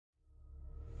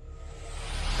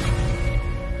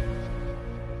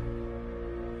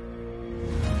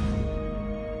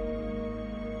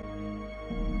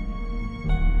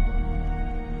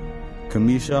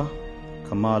Kamisha,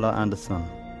 Kamala Anderson,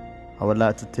 I would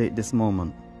like to take this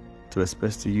moment to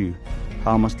express to you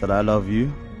how much that I love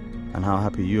you and how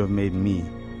happy you have made me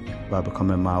by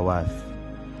becoming my wife.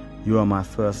 You are my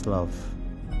first love,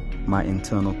 my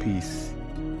internal peace,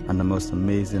 and the most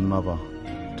amazing mother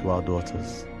to our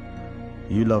daughters.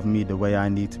 You love me the way I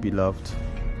need to be loved.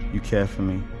 You care for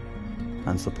me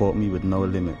and support me with no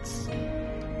limits.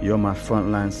 You're my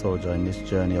frontline soldier in this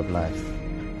journey of life,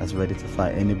 as ready to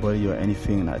fight anybody or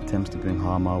anything that attempts to bring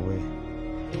harm our way.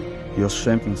 Your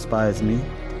strength inspires me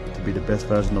to be the best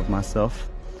version of myself,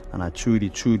 and I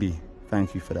truly, truly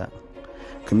thank you for that.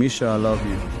 Kamisha, I love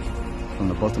you from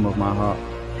the bottom of my heart,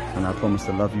 and I promise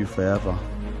to love you forever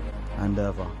and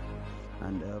ever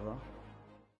and ever.